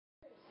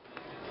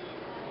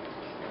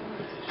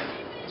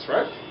this,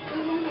 right?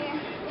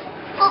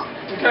 Oh.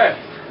 Okay.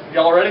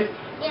 Y'all ready?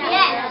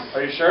 Yes.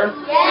 Are you sure?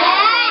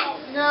 Yes.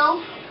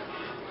 No.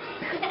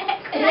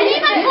 I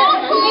need my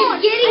phone.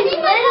 It's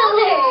getting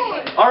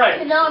little. All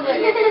right. No,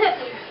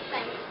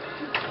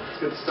 Let's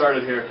get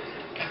started here.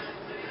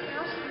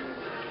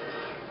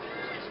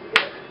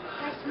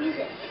 Nice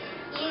music.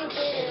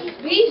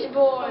 Beach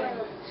Boys.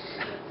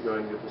 Go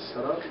ahead and get this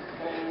set up.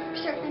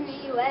 Surfing the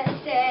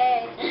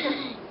USA.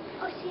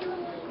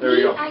 There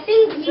we go. I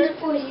think Beach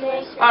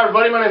Boys. Hi,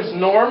 everybody. My name's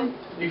Norm.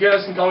 You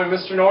guys can call me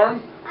Mr.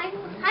 Norm. Hi,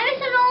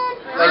 Mr. Nolan.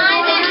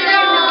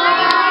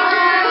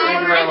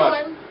 Thank you very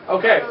much.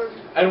 Okay.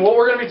 And what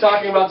we're going to be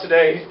talking about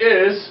today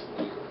is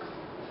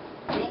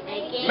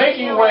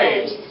making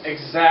waves.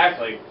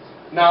 Exactly.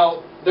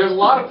 Now, there's a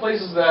lot of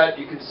places that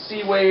you can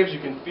see waves, you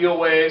can feel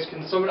waves. I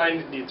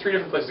need 3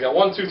 different places. I got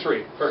 1, 2,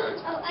 3. Perfect.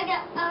 Oh, I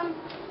got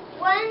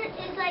one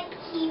is like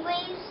heat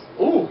waves.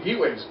 Ooh, heat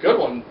waves. Good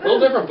one. A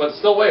little different, but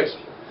still waves.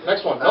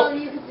 Next one. Nope.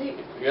 You can see.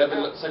 You got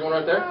the second one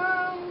right there?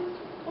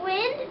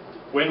 Wind.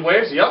 Wind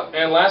waves. Yep.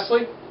 And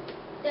lastly?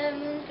 The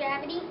moon's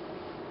gravity.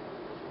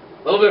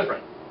 A little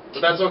different, but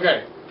that's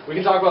okay. We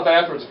can talk about that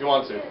afterwards if you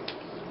want to.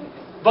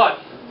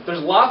 But there's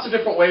lots of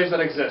different waves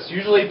that exist.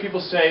 Usually people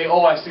say,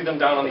 "Oh, I see them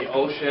down on the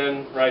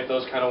ocean," right?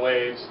 Those kind of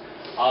waves.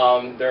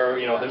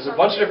 There's a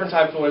bunch of different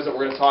types of waves that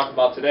we're going to talk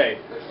about today.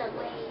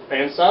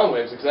 And sound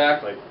waves,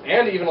 exactly.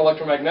 And even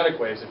electromagnetic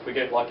waves if we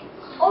get lucky.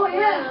 Oh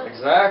yeah.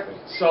 Exactly.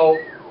 So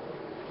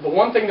the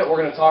one thing that we're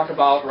going to talk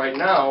about right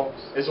now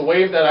is a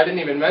wave that I didn't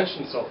even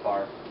mention so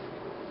far.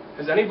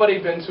 Has anybody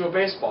been to a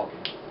baseball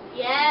game?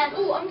 Yes.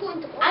 Oh, I'm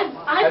going to.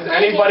 Has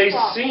anybody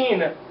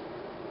seen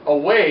a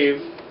wave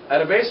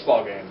at a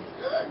baseball game?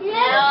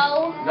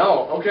 No.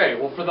 No. Okay.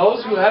 Well, for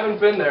those who haven't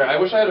been there, I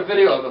wish I had a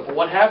video of it. But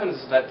what happens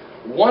is that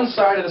one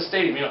side of the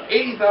stadium,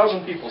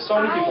 80,000 people,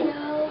 so many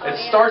people. It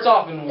starts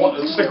off and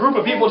just a group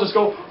of people just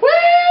go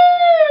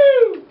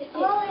woo,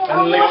 and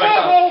then they go back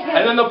down.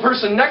 And then the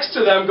person next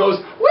to them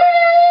goes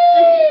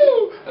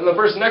woo, and the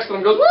person next to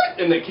them goes what,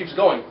 and it keeps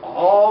going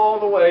all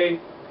the way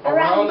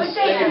around the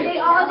stadium. They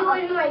all do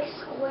it in like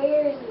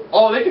squares.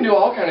 Oh, they can do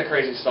all kind of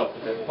crazy stuff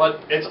with it, but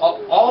it's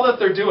all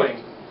that they're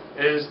doing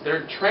is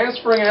they're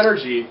transferring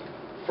energy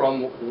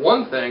from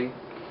one thing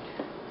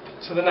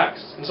to the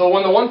next. And so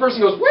when the one person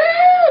goes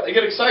woo, they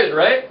get excited,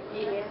 right?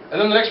 Yeah. And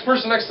then the next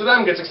person next to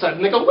them gets excited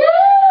and they go woo,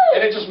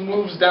 and it just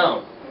moves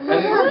down.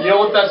 And you know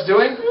what that's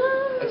doing?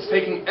 It's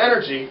taking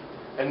energy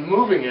and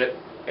moving it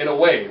in a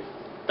wave.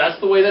 That's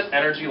the way that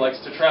energy likes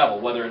to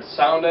travel, whether it's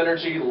sound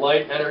energy,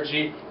 light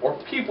energy, or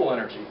people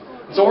energy.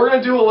 And so we're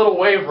going to do a little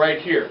wave right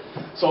here.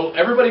 So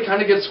everybody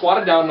kind of gets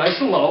squatted down nice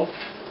and low.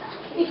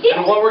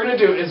 And what we're going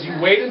to do is you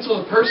wait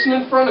until the person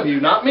in front of you,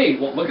 not me,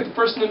 well, look at the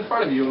person in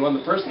front of you, and when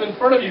the person in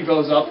front of you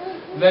goes up,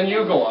 then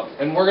you go up.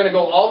 And we're going to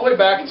go all the way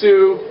back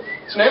to,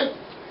 what's your name?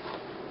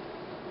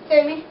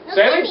 Sammy.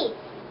 Sammy?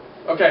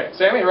 Okay,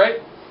 Sammy, right?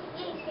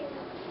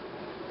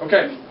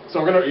 Okay,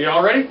 so we're going to, you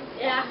all ready?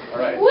 Yeah. All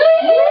right. Woo!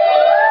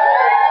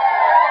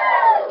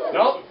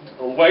 No,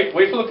 wait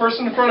for the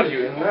person in front of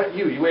you, and not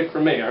you. You wait for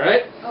me, all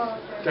right? Oh,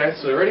 Okay,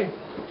 so you ready?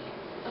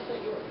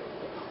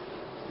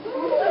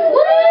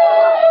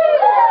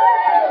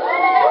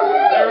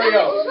 There we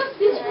go.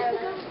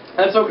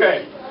 That's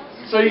okay.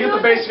 So you get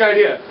the basic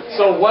idea.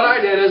 So what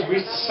I did is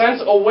we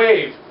sent a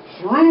wave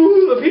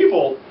through the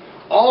people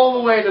all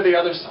the way to the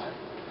other side.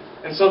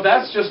 And so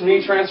that's just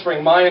me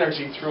transferring my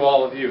energy through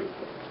all of you.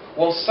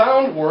 Well,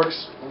 sound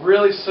works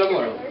really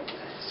similarly.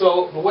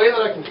 So the way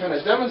that I can kind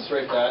of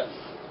demonstrate that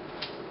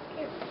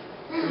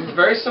is a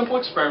very simple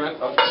experiment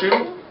of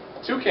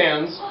two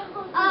cans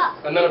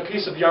and then a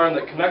piece of yarn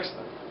that connects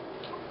them.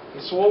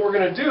 And so what we're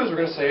going to do is we're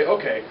going to say,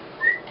 okay,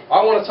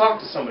 I want to talk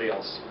to somebody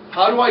else.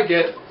 How do I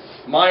get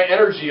my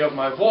energy of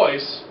my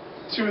voice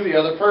to the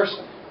other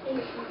person?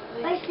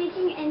 By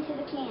speaking into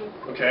the can.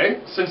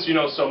 Okay, since you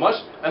know so much,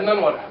 and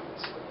then what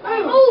happens?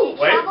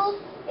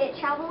 It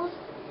travels,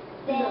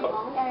 then the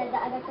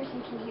other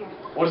person can hear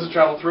it. What does it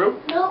travel through?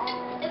 No.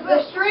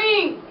 The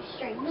string.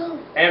 No.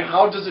 And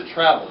how does it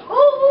travel?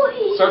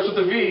 Starts with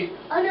a V.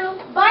 Oh no.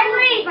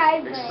 Vibrate.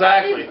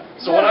 Exactly.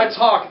 So when I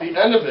talk, the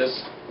end of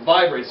this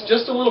vibrates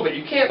just a little bit.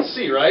 You can't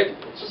see, right?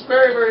 It's just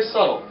very, very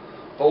subtle.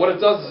 But what it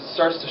does is it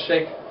starts to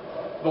shake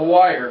the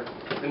wire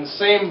in the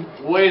same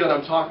way that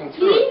I'm talking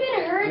through it.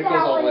 heard And it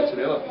goes all the way to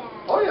the other.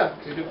 Oh yeah.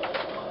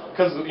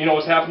 Because you know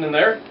what's happening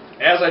there?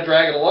 As I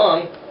drag it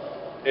along,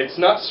 it's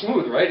not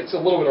smooth, right? It's a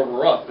little bit of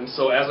rough. And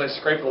so as I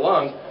scrape it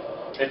along,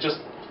 it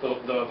just,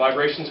 the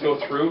vibrations go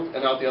through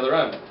and out the other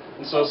end.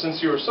 And so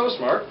since you were so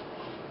smart,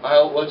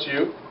 I'll let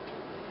you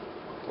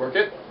work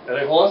it. And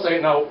then hold on a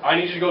second. Now, I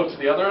need you to go to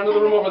the other end of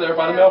the room over there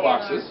by the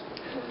mailboxes.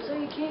 So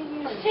you can't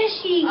hear it.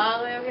 Fishy. All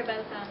the way over here by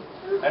the phone.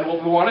 And what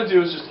we want to do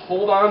is just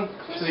hold on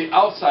to the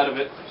outside of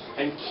it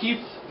and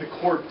keep the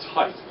cord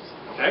tight.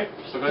 Okay?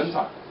 So go ahead and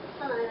talk.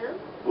 Hello.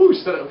 Ooh,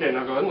 you said it. Okay,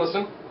 now go ahead and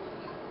listen.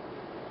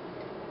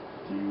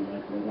 Do you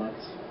like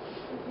robots?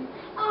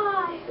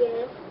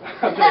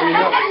 There you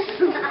go.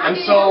 And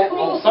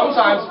so,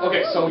 sometimes,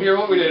 okay, so here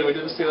what we did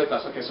the Steely like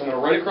this. Okay, so I'm going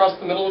to right across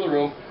the middle of the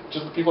room,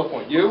 just the people at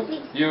point. You,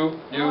 and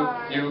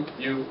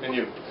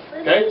you.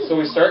 Okay, so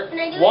we start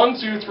 1,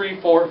 2,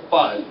 3, 4,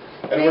 5.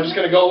 And we're just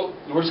gonna go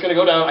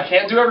down. I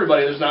can't do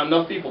everybody, there's not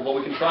enough people, but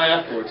we can try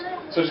afterwards.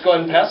 So just go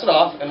ahead and pass it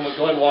off and we'll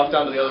go ahead and walk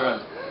down to the other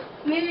end.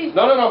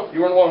 No, you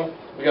weren't one.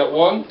 We got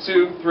 1,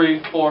 2, 3,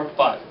 4,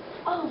 5.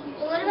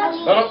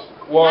 No,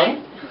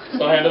 1.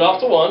 So hand it off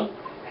to 1.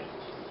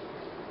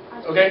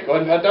 Okay, go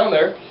ahead and head down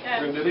there.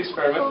 We're gonna do the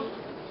experiment.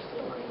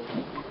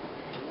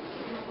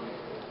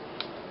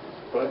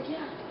 Go ahead.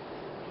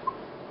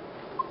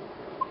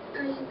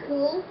 Are you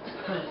cool?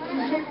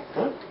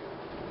 Huh?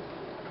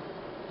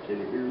 Can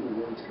you hear the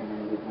words coming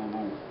out of my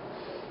mouth?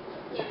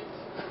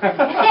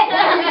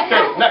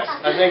 Okay, next.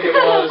 I think it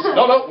was...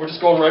 No, we're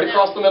just going right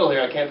across the middle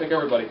here. I can't think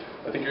everybody.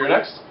 I think you're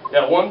next.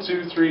 Yeah, 1,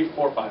 2, 3,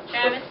 4, 5.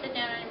 Travis, sit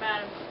down on your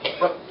bottom.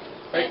 Yep.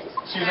 Hey,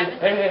 excuse me.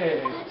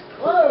 Hey.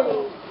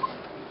 Whoa.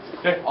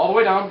 Okay, all the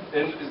way down.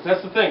 And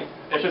that's the thing.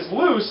 If it's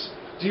loose,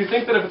 do you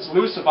think that if it's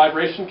loose, a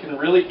vibration can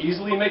really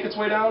easily make its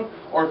way down?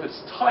 Or if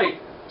it's tight,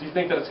 do you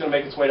think that it's going to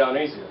make its way down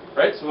easier?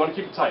 Right? So we want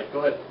to keep it tight.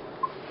 Go ahead.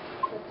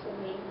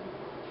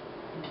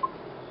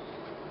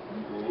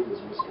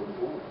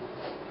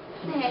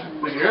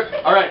 Did you hear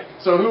it? All right.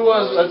 So who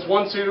was? That's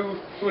 1, 2.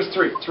 Who was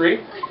 3? 3.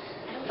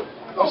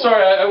 I'm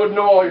sorry. I would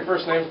know all your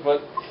first names,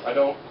 but I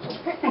don't.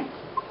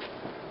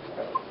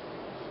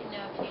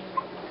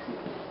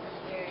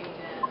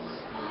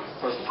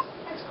 Perfect.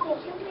 That's cool.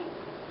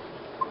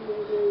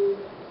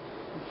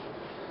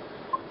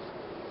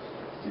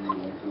 Do you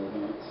like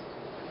donuts?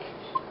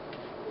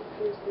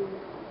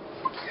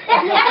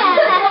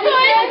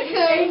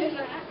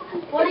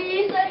 What did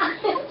you say?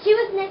 She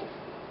was next.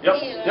 Yep.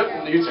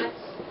 You too.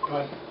 Go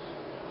ahead.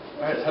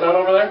 All right. Head on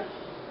over there,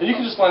 and you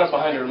can just line up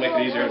behind her to make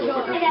it easier, a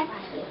little quicker.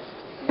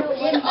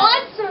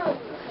 Awesome.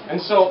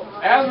 And so,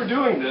 as we're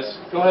doing this,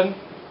 go ahead.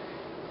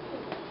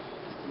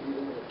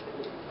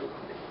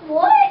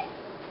 What?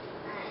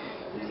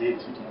 Is it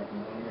too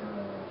talking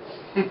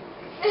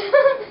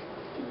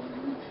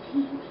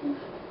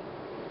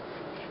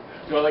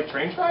Do I like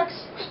train tracks?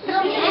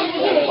 No.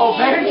 Oh,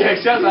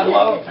 pancakes. Yes, I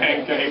love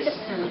pancakes.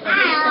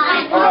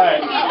 All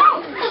right.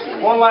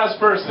 One last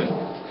person.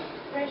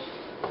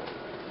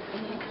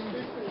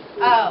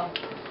 Oh.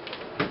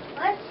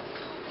 What?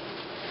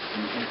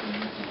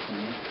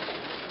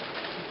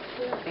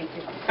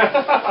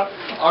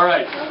 All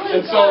right.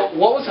 And so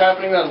what was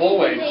happening that whole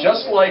way,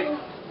 just like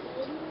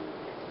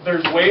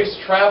there's waves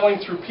traveling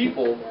through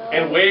people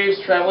and waves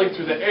traveling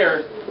through the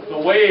air, the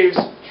waves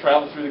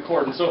travel through the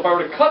cord. And so if I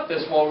were to cut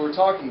this while we were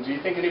talking, do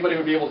you think anybody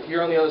would be able to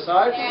hear on the other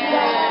side?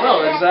 Yeah.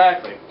 No,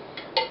 exactly.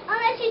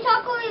 Unless you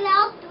talk really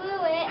loud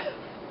through it.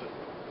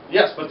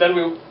 Yes, but then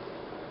we...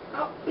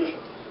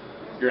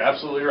 You're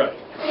absolutely right.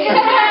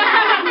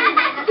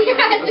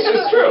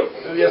 It's true.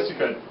 Yes, you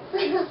could.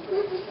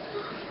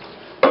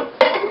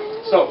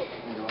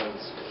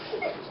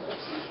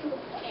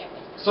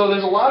 So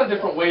there's a lot of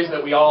different ways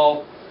that we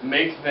all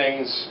make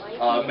things,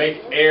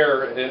 make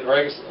air, or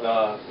I guess,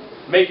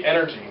 make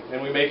energy,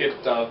 and we make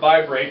it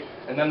vibrate,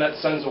 and then that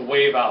sends a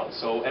wave out.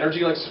 So energy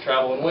likes to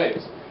travel in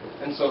waves.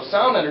 And so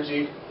sound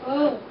energy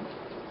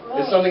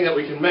is something that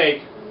we can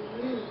make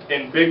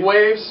in big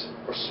waves,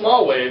 or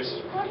small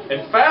waves,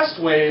 in fast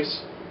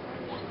waves,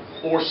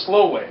 or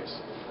slow waves.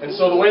 And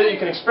so the way that you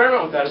can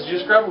experiment with that is you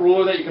just grab a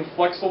ruler that you can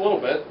flex a little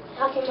bit,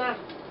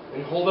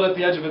 and hold it at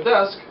the edge of a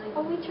desk.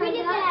 Oh, we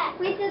did that.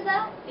 We did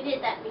that. We did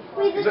that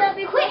before. We did that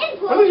before.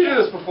 When did you do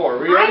this before?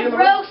 Were you already in the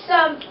room? broke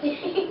something.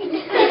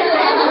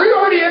 Were you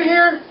already in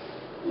here?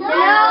 No,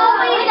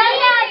 we done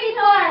that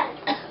before.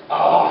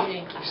 Oh,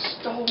 you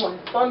stole my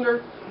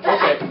thunder.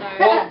 Okay.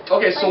 Well,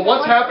 okay. So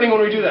what's happening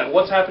when we do that?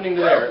 What's happening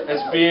to there?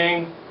 It's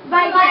being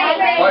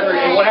vibrated.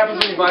 And what happens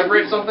when you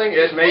vibrate something?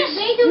 It makes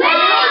a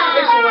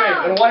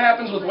wave. And what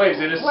happens with waves?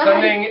 It is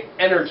sending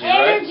energy,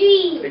 right?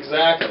 Energy.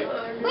 Exactly.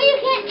 But you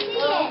can't see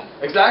it.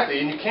 Exactly,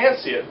 and you can't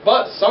see it.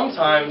 But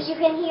sometimes, You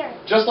can hear it.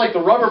 just like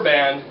the rubber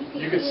band,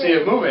 you can see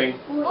it moving.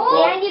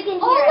 Oh, and you can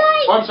hear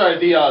it. Oh, I'm sorry,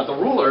 the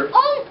ruler.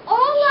 Oh,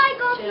 like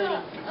on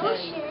the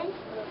ocean.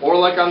 Or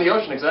like on the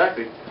ocean,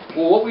 exactly.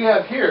 Well, what we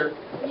have here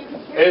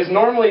is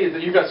normally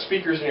that you've got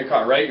speakers in your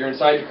car, right? You're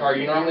inside your car.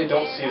 You normally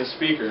don't see the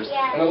speakers.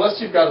 Yeah. And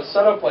unless you've got a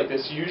setup like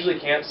this, you usually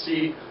can't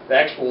see the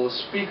actual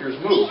speakers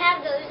We move.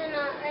 have those in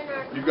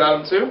our You've got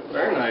them too?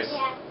 Very nice.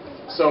 Yeah.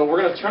 So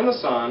we're going to turn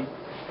this on,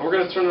 and we're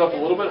going to turn it up a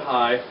little bit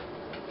high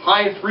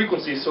in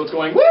frequency, so it's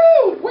going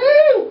woo,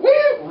 woo,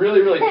 woo,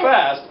 really, really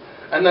fast,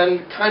 and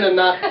then kind of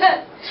not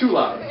too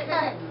loud.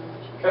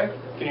 Okay?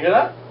 Can you hear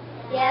that?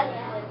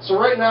 Yeah. So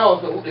right now,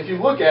 if you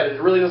look at it,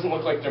 it really doesn't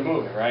look like they're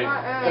moving, right?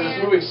 Because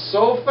it's moving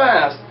so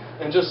fast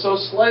and just so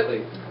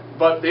slightly.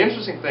 But the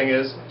interesting thing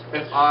is,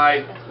 if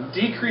I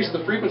decrease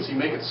the frequency,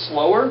 make it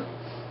slower,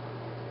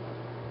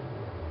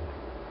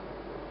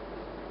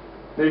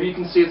 maybe you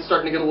can see it's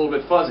starting to get a little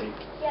bit fuzzy.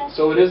 Yes.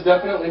 So it is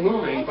definitely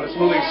moving, but it's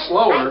moving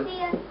slower. I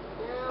see it.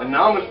 And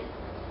now I'm going to...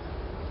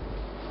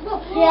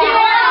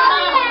 Yeah.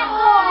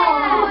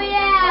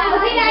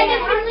 I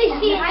definitely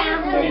see it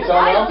now. Can you tell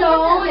now?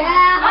 Yeah.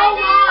 I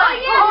know.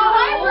 Yeah.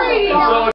 And so